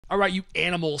All right, you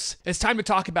animals. It's time to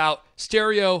talk about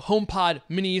stereo HomePod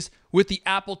minis with the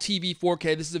Apple TV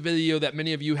 4K. This is a video that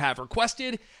many of you have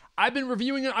requested. I've been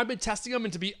reviewing it, I've been testing them,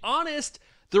 and to be honest,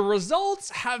 the results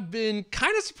have been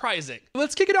kind of surprising.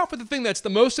 Let's kick it off with the thing that's the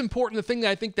most important, the thing that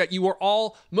I think that you are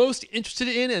all most interested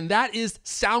in, and that is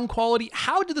sound quality.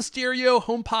 How do the stereo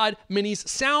HomePod minis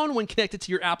sound when connected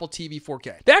to your Apple TV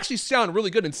 4K? They actually sound really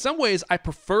good. In some ways, I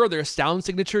prefer their sound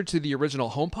signature to the original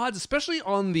HomePods, especially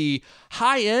on the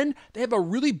high end. They have a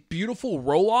really beautiful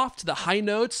roll-off to the high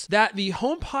notes that the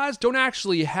HomePods don't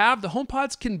actually have. The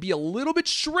HomePods can be a little bit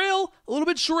shrill.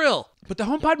 But the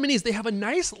HomePod minis, they have a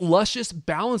nice, luscious,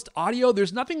 balanced audio.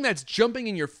 There's nothing that's jumping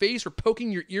in your face or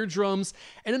poking your eardrums.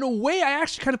 And in a way, I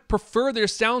actually kind of prefer their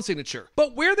sound signature.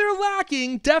 But where they're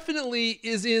lacking definitely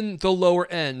is in the lower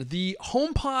end. The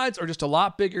HomePods are just a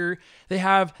lot bigger. They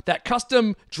have that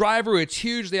custom driver. It's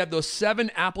huge. They have those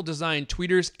 7 Apple design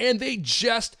tweeters, and they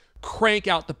just crank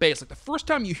out the bass. Like the first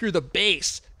time you hear the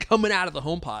bass coming out of the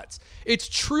HomePods, it's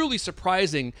truly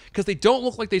surprising because they don't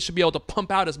look like they should be able to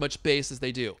pump out as much bass as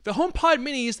they do. The HomePod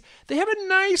minis, they have a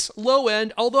nice low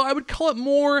end, although I would call it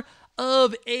more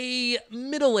of a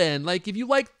middle end. Like if you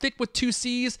like thick with 2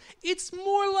 C's, it's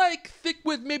more like thick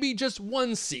with maybe just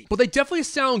 1 C. But they definitely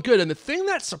sound good. And the thing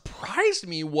that surprised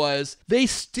me was they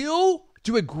still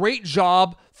do a great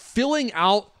job filling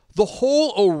out the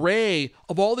whole array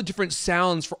of all the different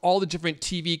sounds for all the different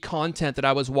TV content that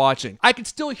I was watching. I could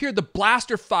still hear the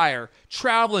blaster fire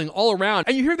traveling all around,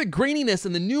 and you hear the graininess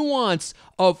and the nuance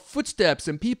of footsteps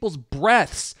and people's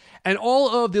breaths and all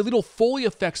of the little Foley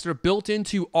effects that are built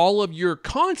into all of your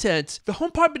content. The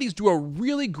HomePod minis do a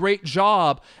really great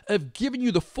job of giving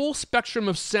you the full spectrum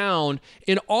of sound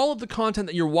in all of the content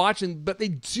that you're watching, but they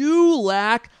do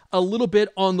lack a little bit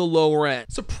on the lower end.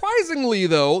 Surprisingly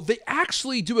though, they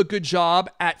actually do a good job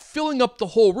at filling up the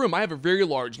whole room. I have a very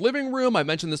large living room. I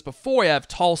mentioned this before. I have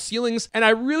tall ceilings, and I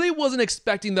really wasn't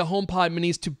expecting the HomePod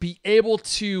minis to be able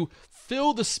to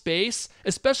fill the space,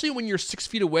 especially when you're 6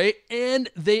 feet away, and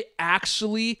they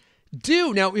actually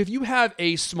do. Now, if you have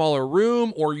a smaller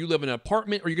room or you live in an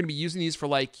apartment or you're going to be using these for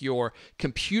like your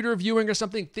computer viewing or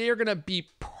something, they're going to be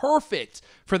perfect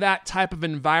for that type of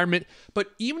environment.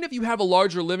 But even if you have a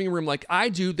larger living room like I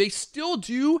do, they still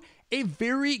do a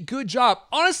very good job.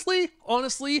 Honestly,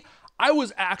 I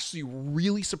was actually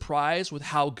really surprised with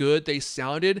how good they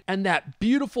sounded, and that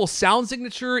beautiful sound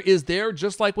signature is there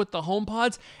just like with the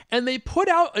HomePods, and they put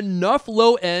out enough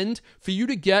low end for you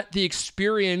to get the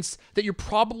experience that you're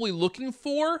probably looking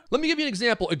for. Let me give you an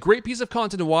example. A great piece of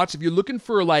content to watch if you're looking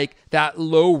for like that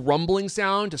low rumbling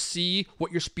sound to see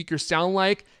what your speakers sound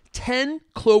like. 10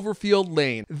 Cloverfield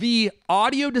Lane. The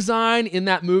audio design in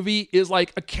that movie is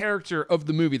like a character of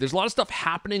the movie. There's a lot of stuff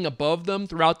happening above them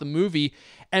throughout the movie,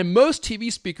 and most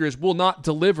TV speakers will not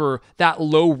deliver that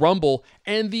low rumble,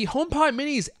 and the HomePod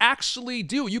minis actually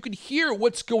do. You can hear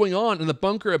what's going on in the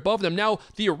bunker above them. Now,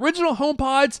 the original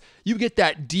HomePods, you get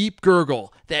that deep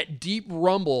gurgle, that deep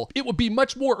rumble. It will be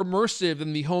much more immersive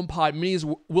than the HomePod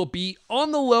minis will be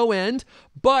on the low end,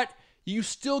 but you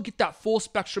still get that full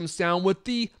spectrum sound with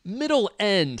the middle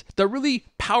end, the really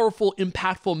powerful,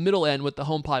 impactful middle end with the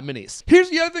HomePod minis. Here's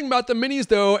the other thing about the minis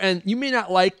though, and you may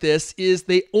not like this, is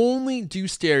they only do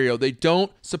stereo. They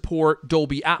don't support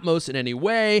Dolby Atmos in any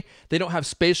way. They don't have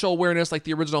spatial awareness like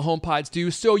the original HomePods do.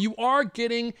 So you are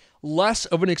getting less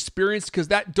of an experience because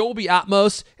that Dolby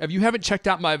Atmos, if you haven't checked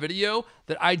out my video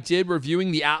that I did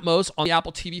reviewing the Atmos on the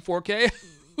Apple TV 4K,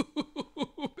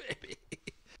 baby,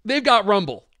 they've got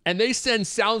rumble. And they send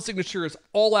sound signatures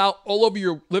all out, all over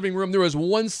your living room. There was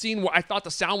one scene where I thought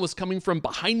the sound was coming from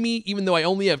behind me, even though I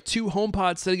only have 2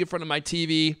 HomePods sitting in front of my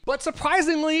TV. But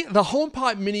surprisingly, the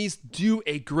HomePod minis do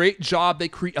a great job. They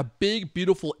create a big,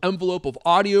 beautiful envelope of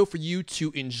audio for you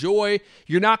to enjoy.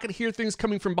 You're not going to hear things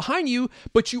coming from behind you,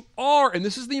 but you are, and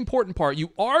this is the important part,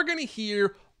 you are going to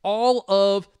hear all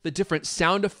of the different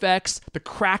sound effects, the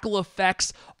crackle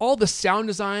effects, all the sound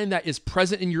design that is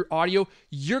present in your audio.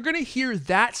 You're going to hear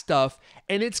that stuff,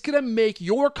 and it's going to make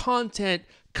your content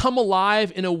come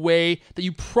alive in a way that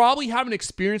you probably haven't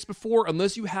experienced before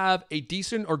unless you have a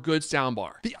decent or good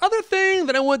soundbar. The other thing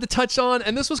that I wanted to touch on,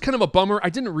 and this was kind of a bummer, I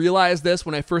didn't realize this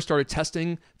when I first started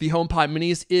testing the HomePod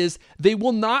minis, is they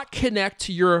will not connect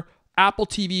to your Apple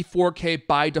TV 4K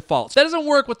by default. So that doesn't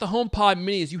work with the HomePod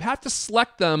minis. You have to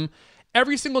select them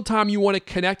every single time you want to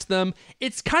connect them.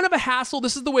 It's kind of a hassle.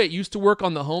 This is the way it used to work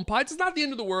on the HomePods. It's not the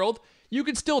end of the world. You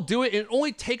can still do it, and it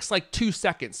only takes like 2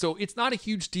 seconds. So it's not a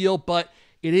huge deal, but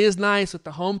It is nice with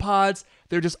the HomePods.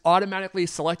 They're just automatically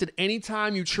selected.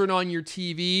 Anytime you turn on your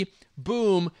TV,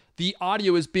 boom, the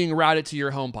audio is being routed to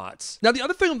your HomePods. Now, the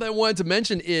other thing that I wanted to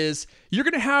mention is you're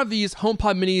gonna have these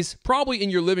HomePod minis probably in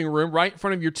your living room, right in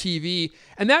front of your TV,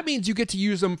 and that means you get to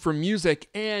use them for music,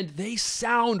 and they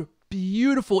sound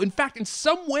beautiful. In fact, in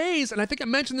some ways, and I think I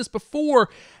mentioned this before,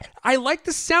 I like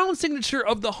the sound signature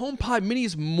of the HomePod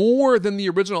minis more than the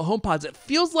original HomePods. It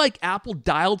feels like Apple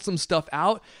dialed some stuff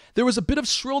out. There was a bit of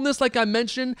shrillness, like I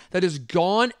mentioned, that is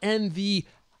gone, and the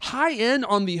high end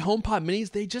on the HomePod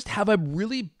minis, they just have a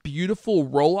really beautiful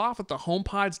roll-off that the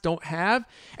HomePods don't have.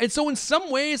 And so in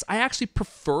some ways, I actually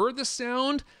prefer the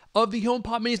sound of the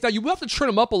HomePod minis. Now, you will have to turn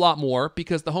them up a lot more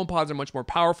because the HomePods are much more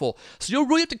powerful. So you'll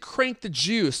really have to crank the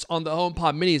juice on the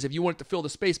HomePod minis if you want it to fill the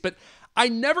space. But I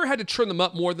never had to turn them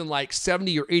up more than like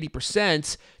 70 or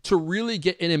 80% to really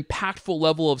get an impactful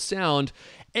level of sound.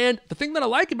 And the thing that I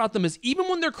like about them is even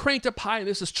when they're cranked up high, and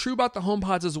this is true about the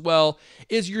HomePods as well,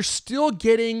 is you're still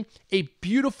getting a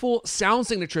beautiful sound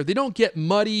signature. They don't get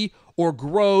muddy or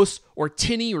gross or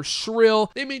tinny or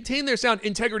shrill. They maintain their sound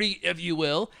integrity, if you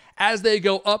will, as they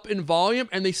go up in volume,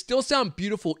 and they still sound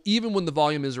beautiful even when the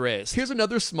volume is raised. Here's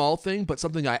another small thing, but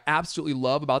something I absolutely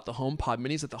love about the HomePod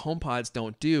minis that the HomePods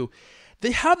don't do.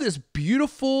 They have this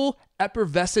beautiful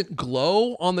effervescent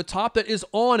glow on the top that is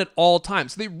on at all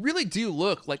times. So they really do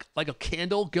look like a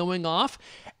candle going off.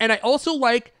 And I also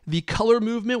like the color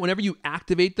movement whenever you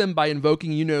activate them by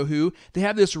invoking you-know-who. They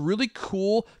have this really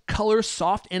cool color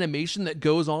soft animation that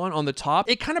goes on the top.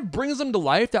 It kind of brings them to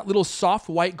life, that little soft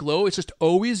white glow. It's just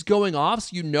always going off,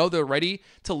 so you know they're ready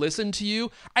to listen to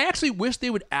you. I actually wish they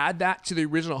would add that to the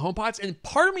original HomePods. And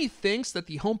part of me thinks that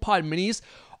the HomePod minis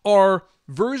are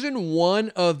version 1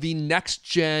 of the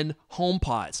next-gen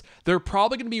HomePods. They're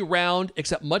probably going to be round,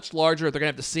 except much larger. They're going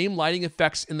to have the same lighting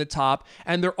effects in the top,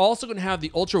 and they're also going to have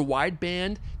the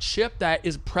ultra-wideband chip that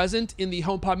is present in the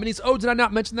HomePod minis. Oh, did I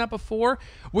not mention that before?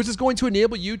 Which is going to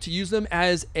enable you to use them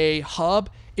as a hub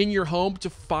in your home to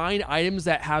find items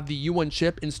that have the U1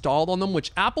 chip installed on them,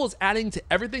 which Apple is adding to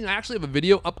everything. I actually have a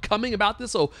video upcoming about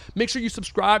this, so make sure you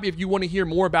subscribe if you want to hear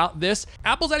more about this.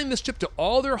 Apple's adding this chip to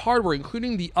all their hardware,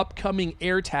 including the upcoming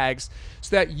AirTags,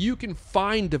 so that you can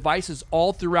find devices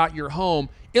all throughout your home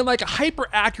in like a hyper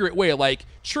accurate way, like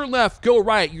turn left, go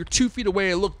right, you're 2 feet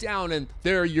away, look down, and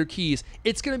there are your keys.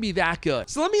 It's gonna be that good.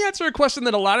 So let me answer a question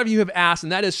that a lot of you have asked,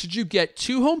 and that is, should you get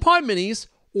 2 HomePod minis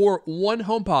or 1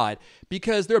 HomePod?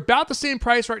 Because they're about the same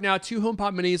price right now. 2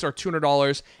 HomePod minis are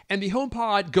 $200, and the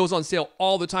HomePod goes on sale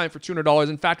all the time for $200.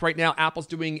 In fact, right now, Apple's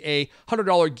doing a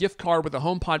 $100 gift card with a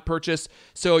HomePod purchase,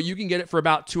 so you can get it for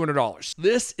about $200.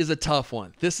 This is a tough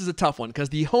one. This is a tough one because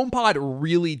the HomePod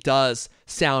really does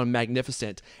sound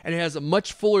magnificent, and it has a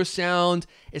much fuller sound.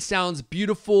 It sounds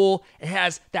beautiful. It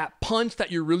has that punch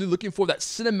that you're really looking for, that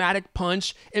cinematic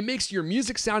punch. It makes your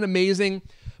music sound amazing.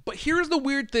 But here's the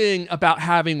weird thing about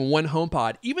having 1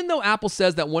 HomePod. Even though Apple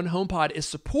says that 1 HomePod is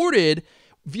supported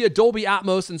via Dolby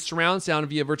Atmos and surround sound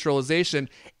via virtualization,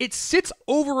 it sits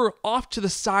over off to the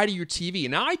side of your TV.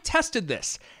 Now, I tested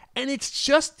this, and it's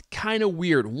just kind of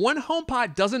weird. 1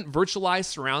 HomePod doesn't virtualize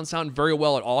surround sound very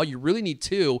well at all. You really need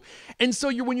 2. And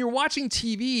so when you're watching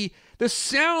TV, the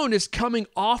sound is coming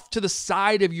off to the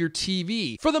side of your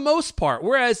TV for the most part.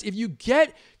 Whereas if you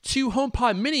get 2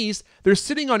 HomePod minis, they're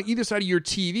sitting on either side of your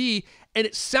TV, and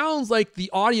it sounds like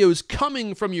the audio is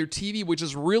coming from your TV, which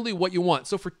is really what you want.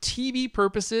 So for TV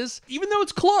purposes, even though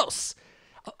it's close,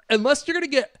 unless you're gonna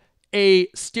get a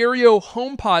stereo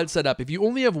HomePod setup, if you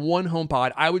only have 1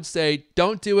 HomePod, I would say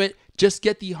don't do it. Just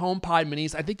get the HomePod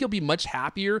minis. I think you'll be much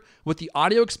happier with the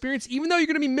audio experience, even though you're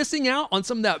going to be missing out on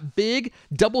some of that big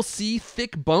double C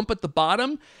thick bump at the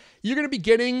bottom. You're going to be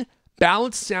getting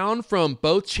balanced sound from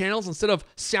both channels instead of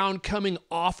sound coming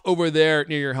off over there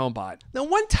near your HomePod. Now,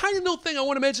 one tiny little thing I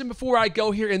want to mention before I go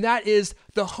here, and that is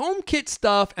the HomeKit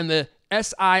stuff and the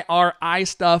SIRI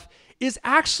stuff is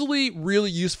actually really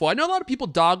useful. I know a lot of people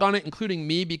dog on it, including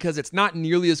me, because it's not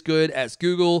nearly as good as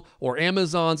Google or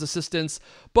Amazon's assistants,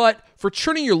 but for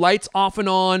turning your lights off and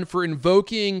on, for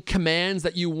invoking commands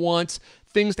that you want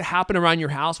things to happen around your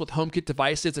house with HomeKit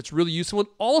devices, it's really useful. And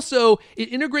also,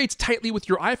 it integrates tightly with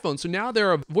your iPhone. So now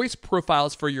there are voice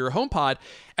profiles for your HomePod,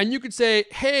 and you could say,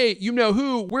 hey, you know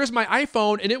who, where's my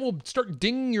iPhone? And it will start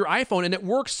dinging your iPhone, and it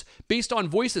works based on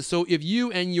voices. So if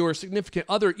you and your significant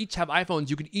other each have iPhones,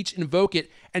 you can each invoke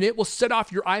it, and it will set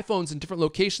off your iPhones in different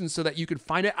locations so that you can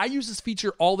find it. I use this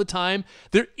feature all the time.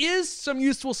 There is some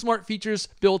useful smart features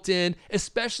built in,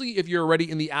 especially if you're already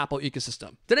in the Apple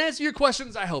ecosystem. Did I answer your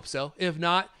questions? I hope so. If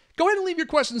not, Go ahead and leave your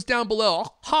questions down below.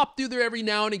 I'll hop through there every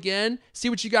now and again,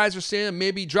 see what you guys are saying, and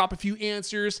maybe drop a few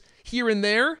answers here and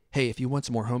there. Hey, if you want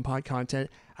some more HomePod content,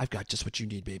 I've got just what you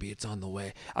need, baby. It's on the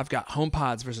way. I've got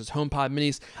HomePods versus HomePod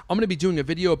minis. I'm going to be doing a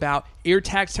video about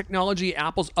AirTags technology,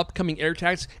 Apple's upcoming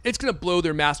AirTags. It's going to blow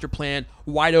their master plan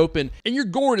wide open, and your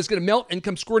gourd is going to melt and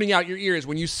come squirting out your ears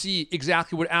when you see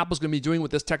exactly what Apple's going to be doing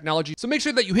with this technology. So make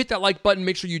sure that you hit that like button.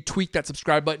 Make sure you tweak that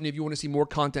subscribe button if you want to see more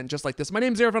content just like this. My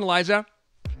name's Erfon Elijah.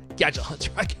 Gadget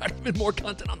Hunter. I got even more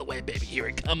content on the way, baby. Here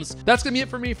it comes. That's gonna be it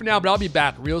for me for now, but I'll be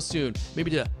back real soon.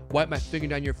 Maybe to wipe my finger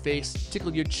down your face,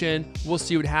 tickle your chin. We'll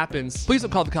see what happens. Please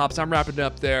don't call the cops. I'm wrapping it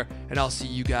up there, and I'll see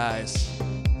you guys